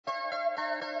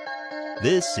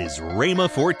This is Rhema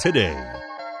for today.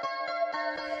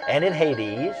 And in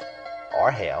Hades,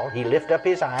 or hell, he lift up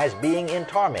his eyes, being in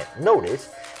torment. Notice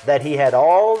that he had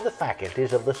all the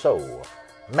faculties of the soul.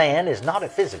 Man is not a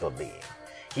physical being.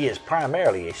 He is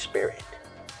primarily a spirit.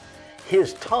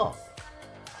 His tongue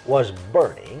was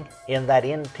burning in that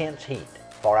intense heat,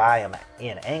 for I am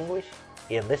in anguish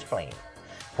in this flame.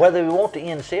 Whether we want to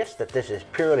insist that this is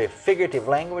purely figurative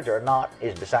language or not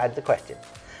is beside the question.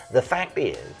 The fact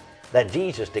is that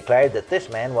Jesus declared that this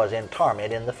man was in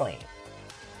torment in the flame.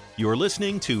 You're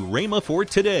listening to Rhema for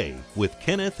Today with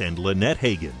Kenneth and Lynette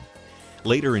Hagin.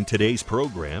 Later in today's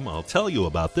program, I'll tell you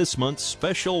about this month's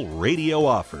special radio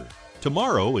offer.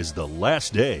 Tomorrow is the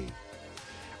last day.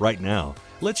 Right now,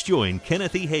 let's join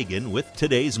Kenneth E. Hagin with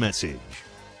today's message.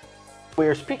 We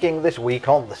are speaking this week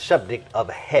on the subject of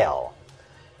hell.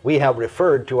 We have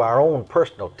referred to our own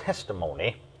personal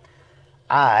testimony.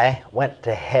 I went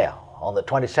to hell on the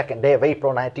 22nd day of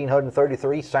April,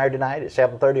 1933, Saturday night at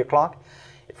 7:30 o'clock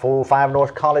at 405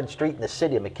 North College Street in the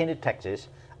city of McKinney, Texas.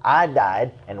 I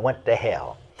died and went to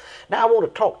hell. Now I want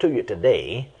to talk to you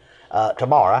today.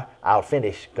 Tomorrow I'll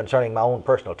finish concerning my own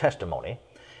personal testimony.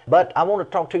 But I want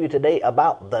to talk to you today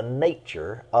about the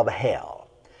nature of hell.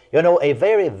 You know, a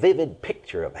very vivid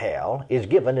picture of hell is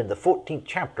given in the 14th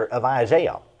chapter of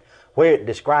Isaiah, where it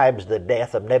describes the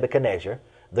death of Nebuchadnezzar,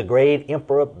 the great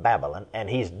emperor of Babylon, and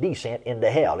his descent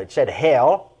into hell. It said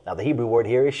hell, now the Hebrew word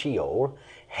here is Sheol.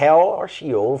 Hell or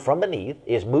Sheol from beneath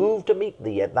is moved to meet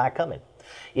thee at thy coming.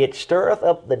 It stirreth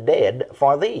up the dead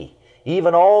for thee,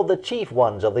 even all the chief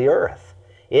ones of the earth.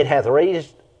 It hath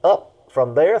raised up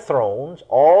from their thrones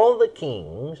all the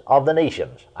kings of the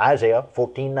nations. Isaiah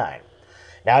 14:9.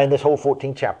 Now in this whole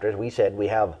 14 chapters, we said we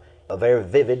have a very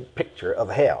vivid picture of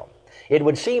hell. It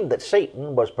would seem that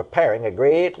Satan was preparing a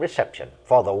great reception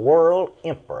for the world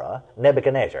emperor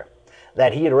Nebuchadnezzar,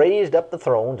 that he had raised up the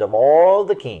thrones of all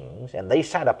the kings, and they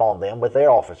sat upon them with their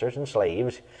officers and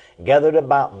slaves, gathered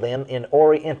about them in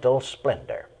oriental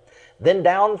splendor. Then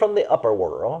down from the upper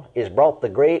world is brought the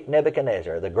great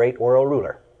Nebuchadnezzar, the great world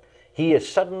ruler. He is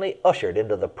suddenly ushered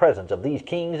into the presence of these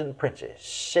kings and princes,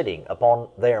 sitting upon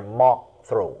their mock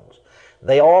thrones.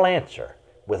 They all answer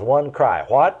with one cry,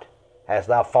 What? Hast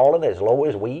thou fallen as low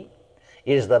as we?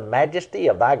 Is the majesty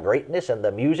of thy greatness and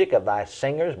the music of thy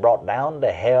singers brought down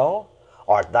to hell?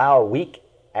 Art thou weak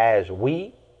as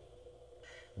we?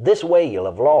 This wail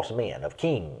of lost men, of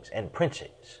kings and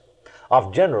princes,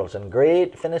 of generals and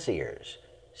great financiers,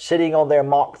 sitting on their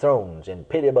mock thrones in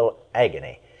pitiable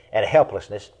agony and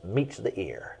helplessness meets the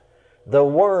ear. The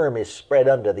worm is spread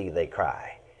under thee, they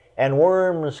cry, and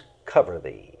worms cover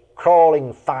thee,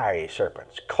 crawling fiery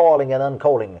serpents, calling and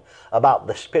uncoiling about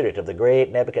the spirit of the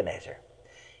great Nebuchadnezzar.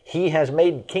 He has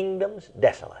made kingdoms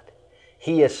desolate.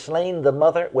 He has slain the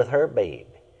mother with her babe.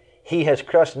 He has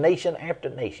crushed nation after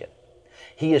nation.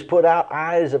 He has put out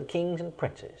eyes of kings and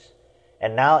princes.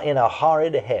 And now in a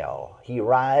horrid hell he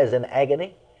writhes in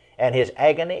agony, and his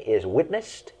agony is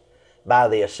witnessed by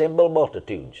the assembled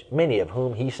multitudes, many of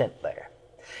whom he sent there.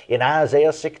 In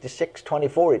Isaiah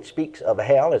 66:24 it speaks of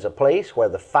hell as a place where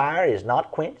the fire is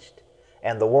not quenched,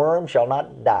 and the worm shall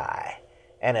not die,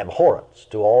 an abhorrence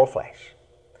to all flesh.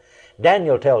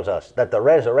 Daniel tells us that the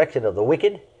resurrection of the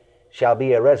wicked shall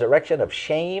be a resurrection of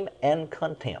shame and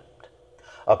contempt.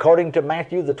 According to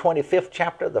Matthew, the 25th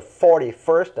chapter, the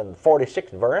 41st and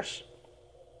 46th verse,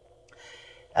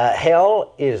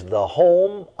 hell is the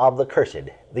home of the cursed,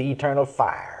 the eternal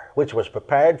fire, which was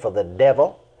prepared for the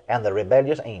devil and the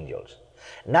rebellious angels.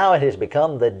 Now it has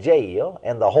become the jail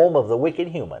and the home of the wicked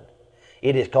human.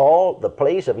 It is called the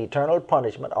place of eternal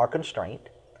punishment or constraint,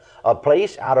 a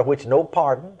place out of which no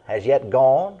pardon has yet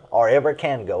gone or ever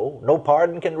can go. No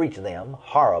pardon can reach them,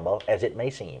 horrible as it may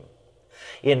seem.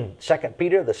 In 2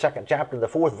 Peter, the 2nd chapter, the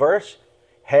 4th verse,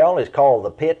 hell is called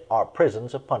the pit or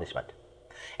prisons of punishment.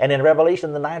 And in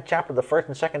Revelation, the 9th chapter, the 1st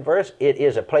and 2nd verse, it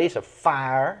is a place of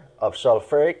fire, of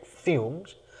sulfuric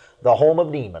fumes, the home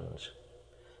of demons.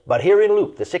 But here in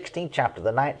Luke, the 16th chapter,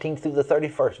 the 19th through the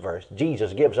 31st verse,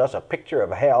 Jesus gives us a picture of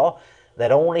hell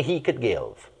that only he could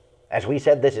give. As we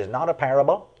said, this is not a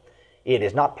parable. It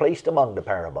is not placed among the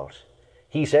parables.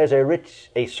 He says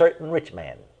a certain rich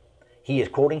man. He is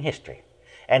quoting history.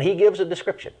 And he gives a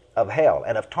description of hell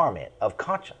and of torment, of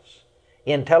conscience,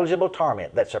 intelligible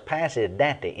torment that surpasses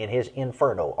Dante in his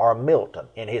Inferno or Milton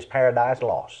in his Paradise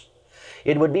Lost.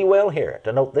 It would be well here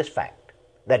to note this fact,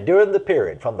 that during the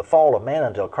period from the fall of man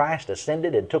until Christ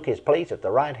ascended and took his place at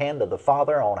the right hand of the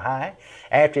Father on high,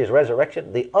 after his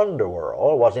resurrection, the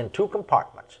underworld was in two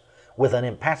compartments, with an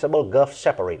impassable gulf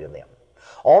separating them.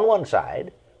 On one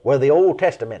side were the Old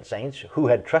Testament saints who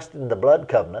had trusted in the blood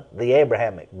covenant, the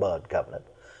Abrahamic blood covenant.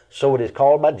 So it is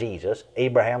called by Jesus,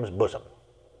 Abraham's bosom.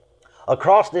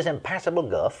 Across this impassable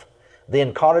gulf, the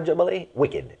incorrigibly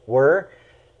wicked were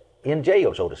in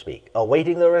jail, so to speak,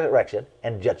 awaiting the resurrection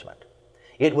and judgment.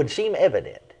 It would seem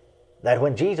evident that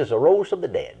when Jesus arose from the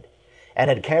dead and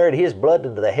had carried his blood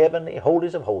into the heavenly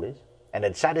holies of holies and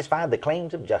had satisfied the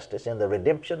claims of justice in the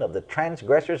redemption of the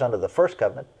transgressors under the first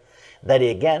covenant, that he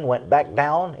again went back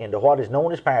down into what is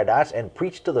known as paradise and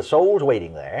preached to the souls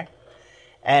waiting there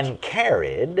and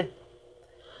carried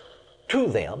to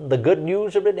them the good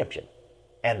news of redemption.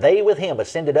 And they with him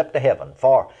ascended up to heaven.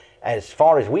 For as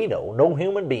far as we know, no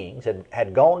human beings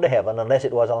had gone to heaven unless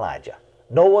it was Elijah.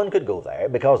 No one could go there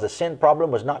because the sin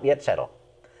problem was not yet settled.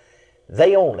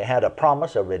 They only had a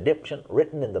promise of redemption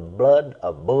written in the blood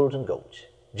of bulls and goats.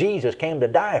 Jesus came to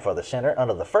die for the sinner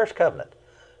under the first covenant,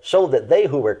 so that they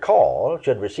who were called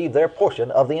should receive their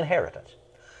portion of the inheritance.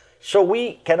 So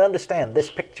we can understand this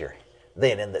picture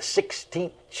then in the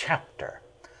 16th chapter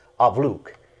of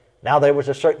Luke. Now there was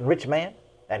a certain rich man,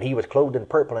 and he was clothed in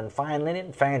purple and fine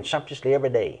linen, faring sumptuously every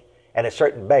day. And a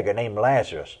certain beggar named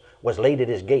Lazarus was laid at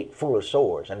his gate full of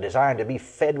sores, and desiring to be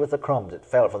fed with the crumbs that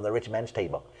fell from the rich man's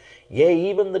table. Yea,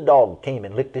 even the dog came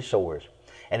and licked his sores.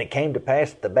 And it came to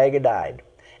pass that the beggar died,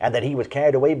 and that he was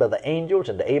carried away by the angels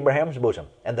into Abraham's bosom.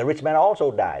 And the rich man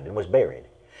also died and was buried.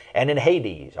 And in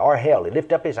Hades, or hell, he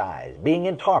lifted up his eyes, being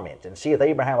in torment, and seeth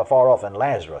Abraham afar off, and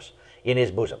Lazarus in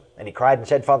his bosom. And he cried and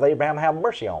said, Father Abraham, have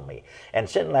mercy on me, and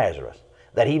send Lazarus,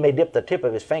 that he may dip the tip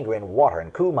of his finger in water,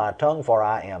 and cool my tongue, for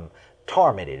I am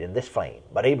tormented in this flame.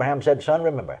 But Abraham said, Son,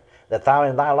 remember that thou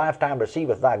in thy lifetime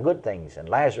receivest thy good things, and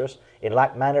Lazarus in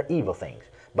like manner evil things.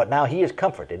 But now he is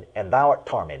comforted, and thou art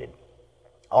tormented,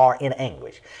 or in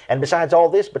anguish. And besides all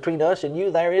this, between us and you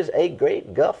there is a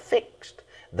great gulf fixed.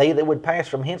 They that would pass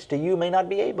from hence to you may not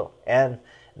be able, and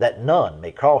that none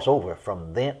may cross over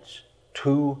from thence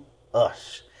to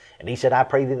us. And he said, I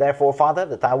pray thee therefore, Father,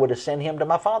 that thou wouldest send him to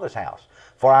my father's house.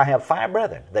 For I have 5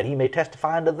 brethren, that he may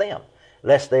testify unto them,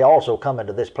 lest they also come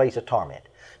into this place of torment.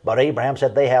 But Abraham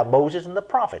said, They have Moses and the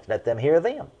prophets, let them hear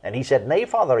them. And he said, Nay,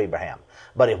 Father Abraham,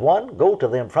 but if one go to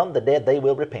them from the dead, they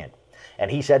will repent. And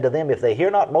he said to them, If they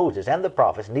hear not Moses and the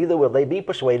prophets, neither will they be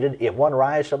persuaded if one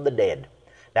rise from the dead.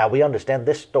 Now we understand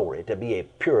this story to be a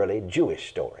purely Jewish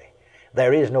story.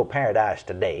 There is no paradise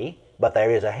today, but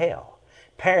there is a hell.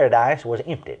 Paradise was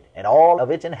emptied, and all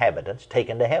of its inhabitants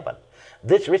taken to heaven.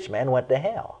 This rich man went to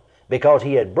hell because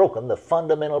he had broken the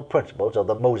fundamental principles of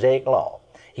the Mosaic law.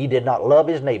 He did not love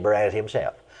his neighbor as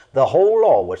himself. The whole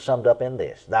law was summed up in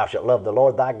this: Thou shalt love the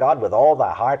Lord thy God with all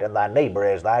thy heart, and thy neighbor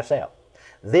as thyself.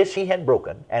 This he had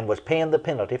broken and was paying the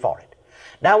penalty for it.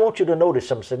 Now I want you to notice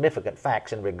some significant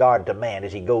facts in regard to man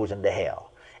as he goes into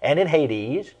hell. And in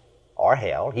Hades, or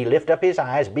hell, he lifted up his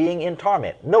eyes, being in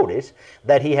torment. Notice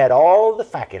that he had all the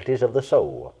faculties of the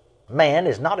soul. Man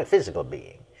is not a physical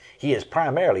being. He is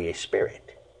primarily a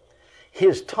spirit.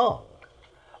 His tongue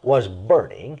was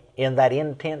burning in that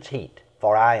intense heat,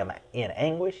 for I am in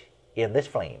anguish in this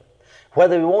flame.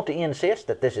 Whether we want to insist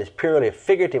that this is purely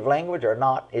figurative language or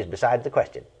not is beside the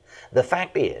question. The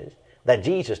fact is that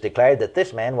Jesus declared that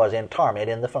this man was in torment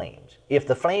in the flames. If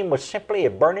the flame was simply a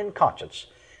burning conscience,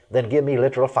 then give me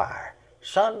literal fire.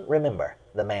 Son, remember.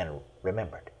 The man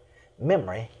remembered.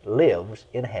 Memory lives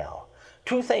in hell.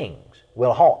 2 things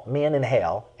will haunt men in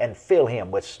hell and fill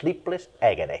him with sleepless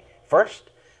agony. First,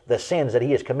 the sins that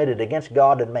he has committed against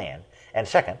God and man. And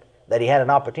second, that he had an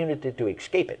opportunity to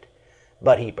escape it,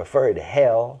 but he preferred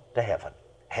hell to heaven.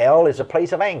 Hell is a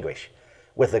place of anguish,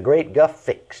 with the great gulf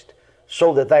fixed,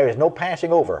 so that there is no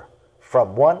passing over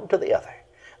from one to the other.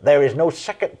 There is no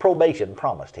second probation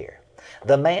promised here.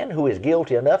 The man who is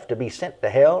guilty enough to be sent to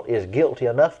hell is guilty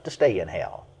enough to stay in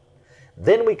hell.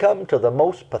 Then we come to the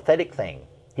most pathetic thing.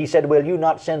 He said, Will you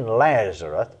not send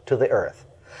Lazarus to the earth?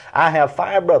 I have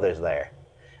 5 brothers there,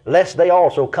 lest they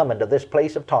also come into this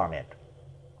place of torment.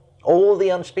 Oh, the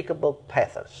unspeakable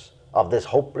pathos of this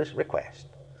hopeless request.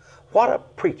 What a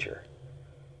preacher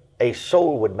a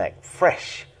soul would make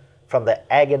fresh from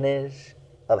the agonies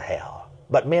of hell.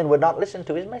 But men would not listen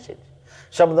to his message.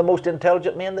 Some of the most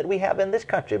intelligent men that we have in this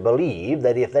country believe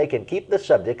that if they can keep the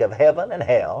subject of heaven and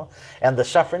hell and the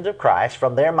sufferings of Christ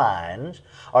from their minds,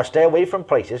 or stay away from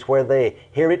places where they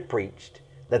hear it preached,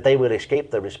 that they will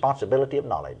escape the responsibility of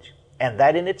knowledge. And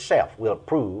that in itself will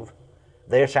prove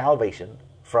their salvation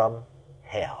from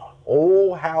hell.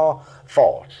 Oh, how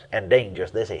false and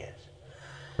dangerous this is.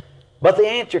 But the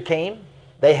answer came.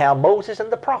 They have Moses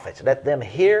and the prophets. Let them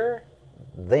hear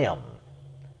them.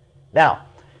 Now,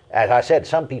 as I said,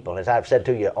 some people, as I've said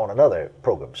to you on another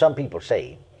program, some people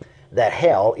say that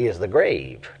hell is the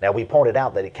grave. Now, we pointed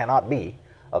out that it cannot be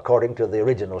according to the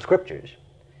original scriptures.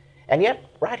 And yet,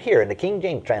 right here in the King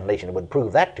James translation, it would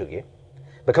prove that to you.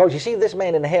 Because you see, this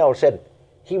man in hell said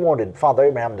he wanted Father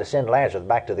Abraham to send Lazarus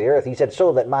back to the earth. He said,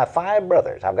 so that my 5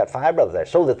 brothers, I've got 5 brothers there,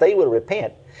 so that they will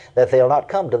repent, that they'll not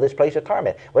come to this place of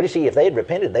torment. Well, you see, if they'd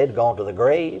repented, they'd gone to the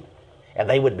grave, and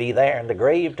they would be there in the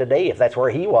grave today if that's where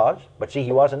he was. But see,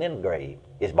 he wasn't in the grave.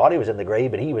 His body was in the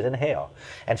grave, but he was in hell.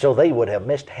 And so they would have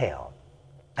missed hell.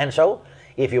 And so,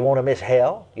 if you want to miss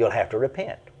hell, you'll have to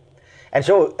repent. And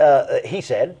so he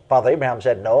said, Father Abraham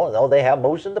said, no, they have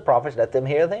Moses and the prophets, let them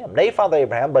hear them. Nay, Father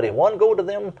Abraham, but if one go to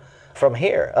them from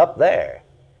here, up there,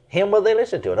 him will they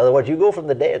listen to. In other words, you go from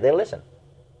the dead, they'll listen.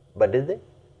 But did they?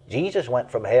 Jesus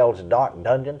went from hell's dark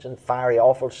dungeons and fiery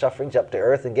awful sufferings up to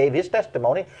earth and gave his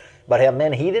testimony. But have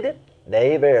men heeded it?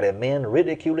 Nay, verily, men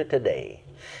ridicule it today.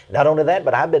 Not only that,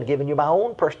 but I've been giving you my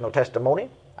own personal testimony.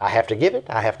 I have to give it.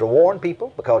 I have to warn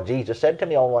people, because Jesus said to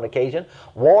me on one occasion,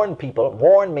 warn people,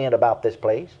 warn men about this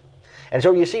place. And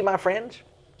so you see, my friends,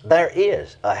 there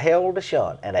is a hell to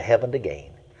shun and a heaven to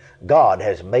gain. God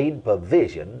has made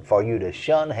provision for you to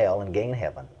shun hell and gain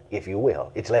heaven, if you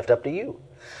will. It's left up to you.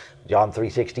 John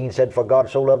 3:16 said, for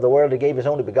God so loved the world, he gave his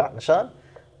only begotten Son,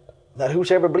 that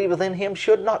whosoever believeth in him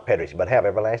should not perish, but have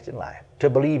everlasting life.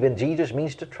 To believe in Jesus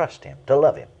means to trust him, to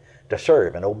love him, to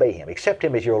serve and obey him. Accept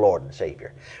him as your Lord and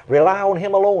Savior. Rely on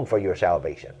him alone for your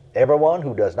salvation. Everyone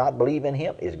who does not believe in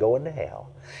him is going to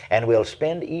hell and will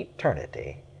spend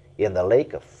eternity in the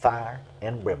lake of fire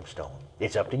and brimstone.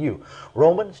 It's up to you.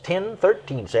 Romans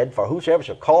 10:13 said, for whosoever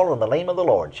shall call on the name of the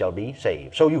Lord shall be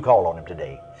saved. So you call on him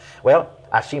today. Well,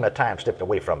 I see my time slipped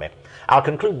away from me. I'll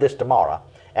conclude this tomorrow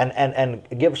and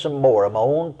give some more of my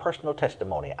own personal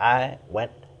testimony. I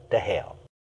went to hell.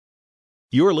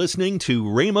 You're listening to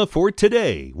Rhema for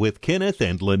Today with Kenneth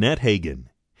and Lynette Hagin.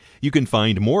 You can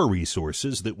find more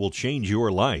resources that will change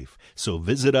your life, so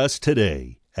visit us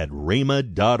today at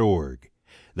rhema.org.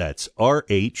 That's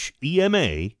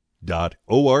RHEMA.org.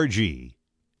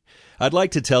 I'd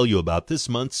like to tell you about this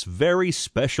month's very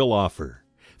special offer.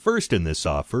 First in this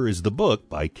offer is the book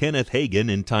by Kenneth Hagin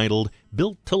entitled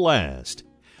Built to Last.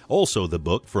 Also the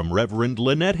book from Reverend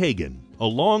Lynette Hagin,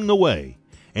 Along the Way,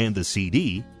 and the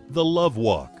CD, The Love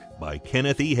Walk by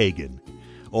Kenneth E. Hagin.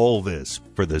 All this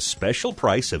for the special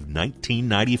price of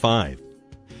 $19.95.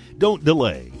 Don't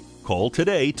delay. Call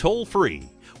today toll-free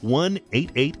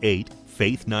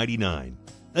 1-888-FAITH-99.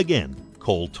 Again,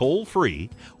 call toll-free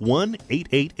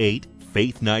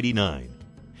 1-888-FAITH-99.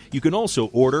 You can also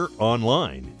order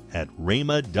online at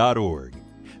rhema.org.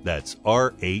 That's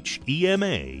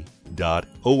RHEMA.org.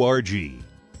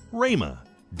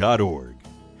 rhema.org.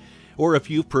 Or if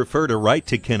you prefer to write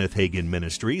to Kenneth Hagin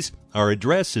Ministries, our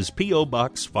address is P.O.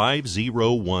 Box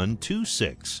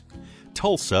 50126,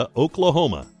 Tulsa,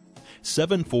 Oklahoma,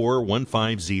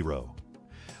 74150.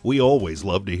 We always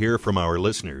love to hear from our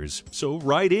listeners, so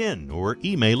write in or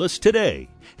email us today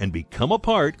and become a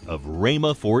part of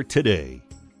Rhema for Today.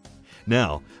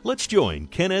 Now, let's join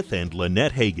Kenneth and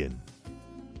Lynette Hagin.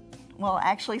 Well,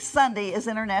 actually, Sunday is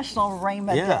International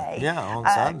Rhema Day. Yeah, on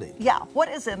Sunday. Yeah, what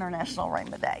is International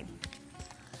Rhema Day?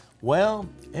 Well,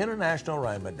 International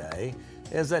Rhema Day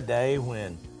is a day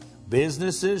when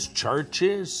businesses,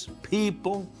 churches,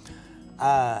 people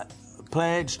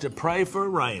pledge to pray for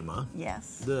Rhema,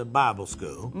 yes, the Bible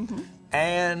school,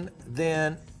 and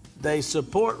then they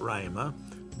support Rhema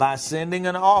by sending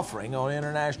an offering on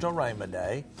International Rhema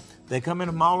Day. They come in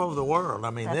from all over the world. I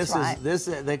mean, they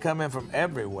come in from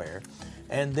everywhere.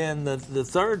 And then the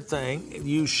third thing,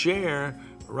 you share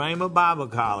Rhema Bible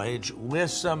College with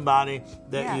somebody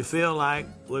that you feel like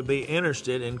would be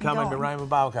interested in coming to Rhema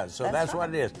Bible College. So that's what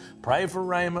it is. Pray for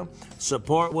Rhema,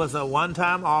 support with a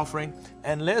one-time offering,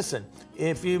 and listen,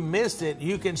 if you missed it,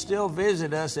 you can still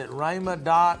visit us at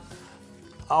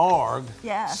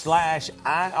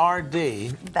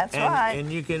rhema.org/IRD. That's right. And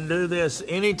you can do this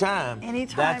anytime.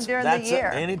 Anytime during the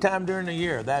year. Anytime during the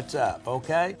year, that's up,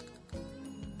 okay?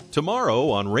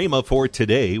 Tomorrow on Rhema for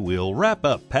Today, we'll wrap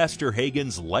up Pastor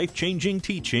Hagin's life-changing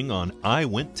teaching on I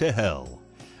Went to Hell.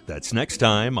 That's next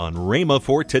time on Rhema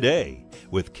for Today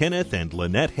with Kenneth and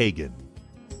Lynette Hagin.